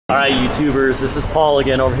All right, YouTubers, this is Paul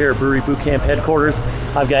again over here at Brewery Boot Camp headquarters.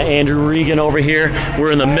 I've got Andrew Regan over here.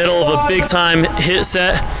 We're in the middle of a big time HIIT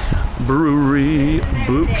set. Brewery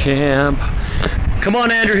Boot Camp. Come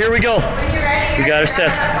on, Andrew, here we go. We got our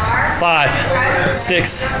sets. 5,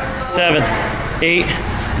 6, 7, 8,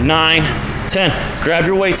 9, 10. Grab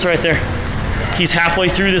your weights right there. He's halfway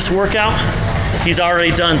through this workout. He's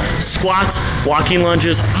already done squats, walking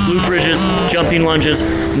lunges, glute bridges, jumping lunges.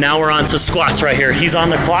 Now we're on to squats right here. He's on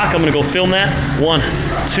the clock. I'm gonna go film that. 1,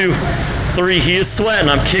 2, 3. He is sweating.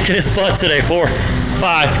 I'm kicking his butt today. 4,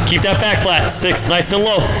 5. Keep that back flat. 6, nice and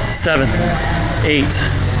low. 7, 8,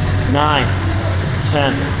 9,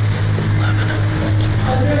 10, 11,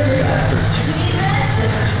 12, 13,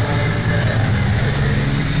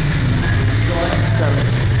 16,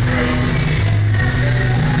 17.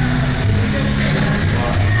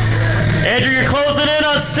 Andrew, you're closing in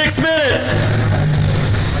on 6 minutes.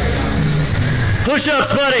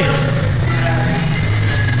 Push-ups, buddy.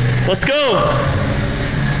 Let's go.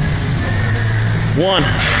 1,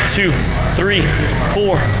 2, 3,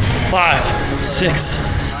 4, 5, 6,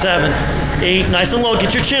 7, 8. Nice and low.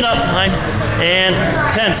 Get your chin up. 9 and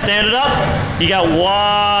 10. Stand it up. You got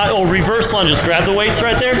reverse lunges. Grab the weights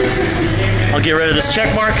right there. I'll get rid of this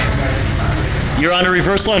check mark. You're on a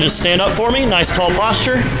reverse lunges. Stand up for me. Nice tall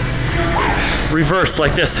posture. Reverse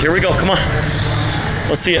like this. Here we go. Come on.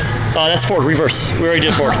 Let's see it. That's forward. Reverse. We already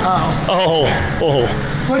did forward. Oh.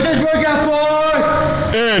 What's this workout for?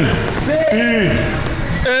 N. B.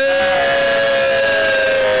 A.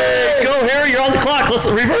 Go, Harry. You're on the clock. Let's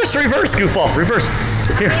reverse, goofball. Reverse.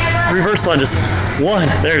 Here. Reverse lunges. 1.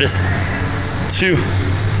 There it is. 2.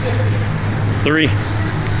 3.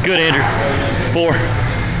 Good, Andrew. 4.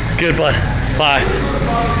 Good, bud. 5.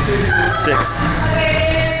 6.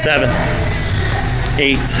 7.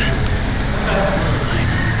 8. 9.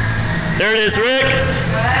 There it is, Rick.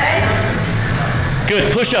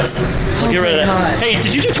 Good, push-ups. Get rid of that. Hey,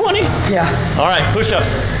 did you do 20? Yeah. All right,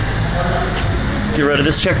 push-ups. Get rid of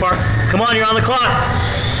this check mark. Come on, you're on the clock.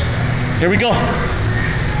 Here we go.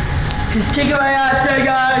 He's kicking my ass there,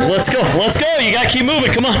 guys. Let's go. You gotta keep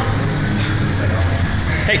moving. Come on.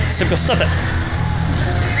 Hey, go stop that.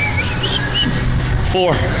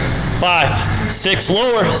 4, 5, 6,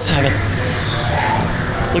 lower. 7.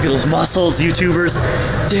 Look at those muscles, YouTubers.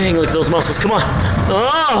 Dang, look at those muscles. Come on.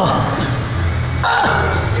 Oh.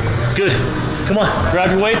 Good. Come on.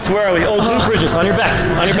 Grab your weights. Where are we? Oh, glute bridges on your back.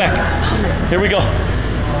 Here we go.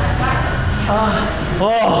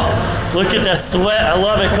 Oh, look at that sweat. I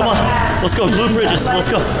love it. Come on. Let's go. Glute bridges. Let's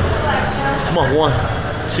go. Come on. 1,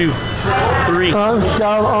 2, 3,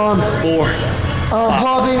 4.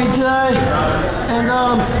 Paul beat me today, and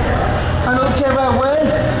I don't care about win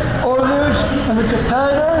or lose. I'm a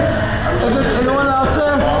competitor. If there's anyone out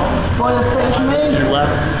there want to face me,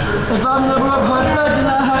 if I'm number 1 prospect in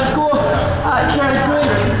that high school at Cherry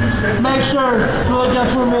Creek, make sure to look out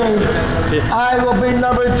for me. 50. I will be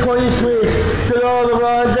number 23 to all the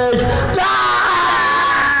Ron's age.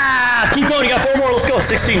 Keep going, you got 4 more, let's go.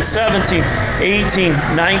 16, 17, 18,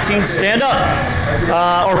 19, stand up.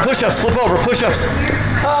 Or push-ups, flip over, push-ups.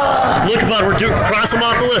 Look, bud, cross them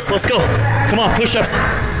off the list, let's go. Come on, push-ups.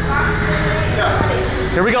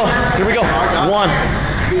 Here we go. 1,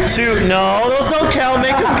 2, no, those don't count,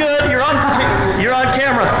 make them good. You're on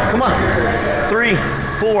camera, come on. 3,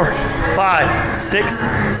 4, 5, 6,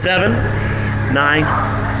 7, 9,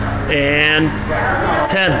 and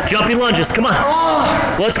 10. Jumping lunges, come on.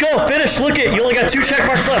 Let's go, finish, look it. You only got 2 check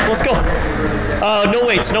marks left, let's go. No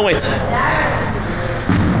weights.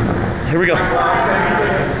 Here we go.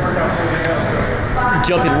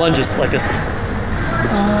 Jumping lunges like this.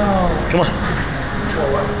 Come on.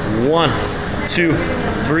 1, 2,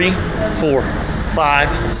 3, 4,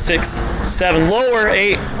 5, 6, 7. Lower,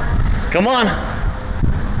 8. Come on.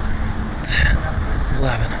 10,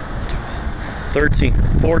 11, 12, 13,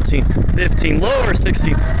 14, 15. Lower,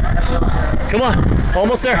 16. Come on.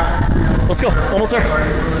 Almost there. Let's go. Almost there.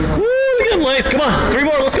 Woo, you're getting legs. Come on. 3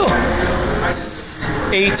 more. Let's go.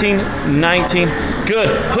 18, 19. Good.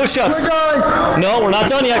 Push-ups. No, we're not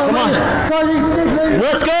done yet. Come on.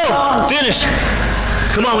 Let's go. Finish.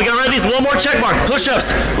 Come on, we got ready. 1 more check mark.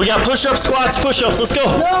 Push-ups. We got push-ups, squats, push-ups. Let's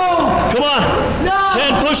go. No. Come on. No.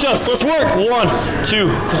 10 push-ups. Let's work. 1,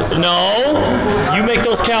 2. No. You make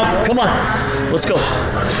those count. Come on. Let's go.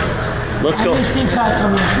 Let's go.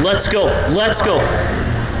 Let's go.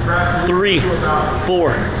 3,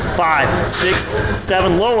 4, 5, 6,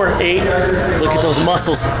 7. Lower. 8. Look at those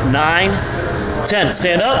muscles. 9, 10.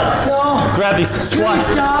 Stand up. No. Grab these squats.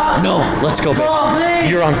 No. Let's go, babe.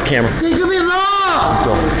 You're on camera. This could be long.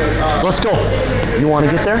 Go. So let's go. You want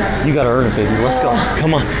to get there? You got to earn it, baby. Let's go.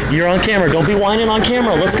 Come on. You're on camera. Don't be whining on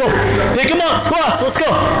camera. Let's go. Pick them up. Squats. Let's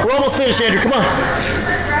go. We're almost finished, Andrew. Come on.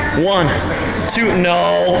 1, 2.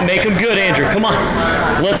 No. Make them good, Andrew. Come on.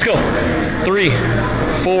 Let's go. 3,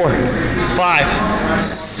 4, 5,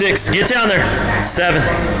 6. Get down there. 7,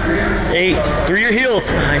 8. Through your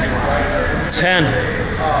heels. 9, 10,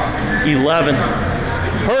 11.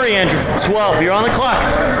 Hurry, Andrew. 12. You're on the clock.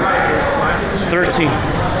 13,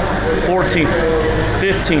 14,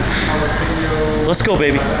 15. Let's go,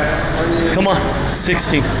 baby. Come on.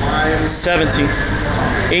 16, 17,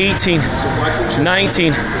 18,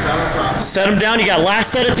 19. Set them down. You got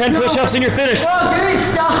last set of 10 push-ups and you're finished.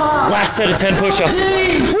 Last set of 10 push-ups.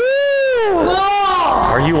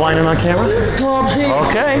 Are you whining on camera?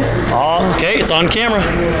 Okay. Okay, it's on camera.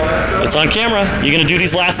 It's on camera. You're going to do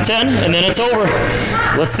these last 10 and then it's over.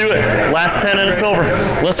 Let's do it. Last 10 and it's over.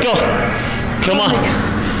 Let's go. Come on.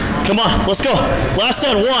 Come on. Let's go. Last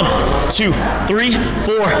 10. 1, 2, 3,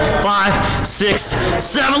 4, 5, 6,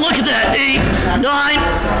 7. Look at that. 8, 9,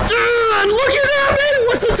 10. Look at that, baby.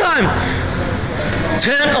 What's the time?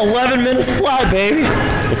 10, 11 minutes flat, baby.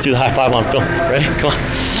 Let's do the high five on film. Ready? Come on.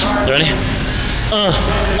 Ready?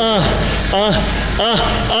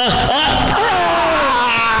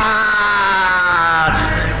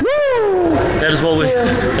 Woo! That is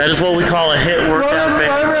what we call a HIIT workout, baby.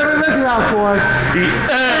 What are we looking out for? The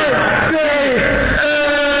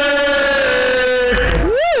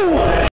Woo!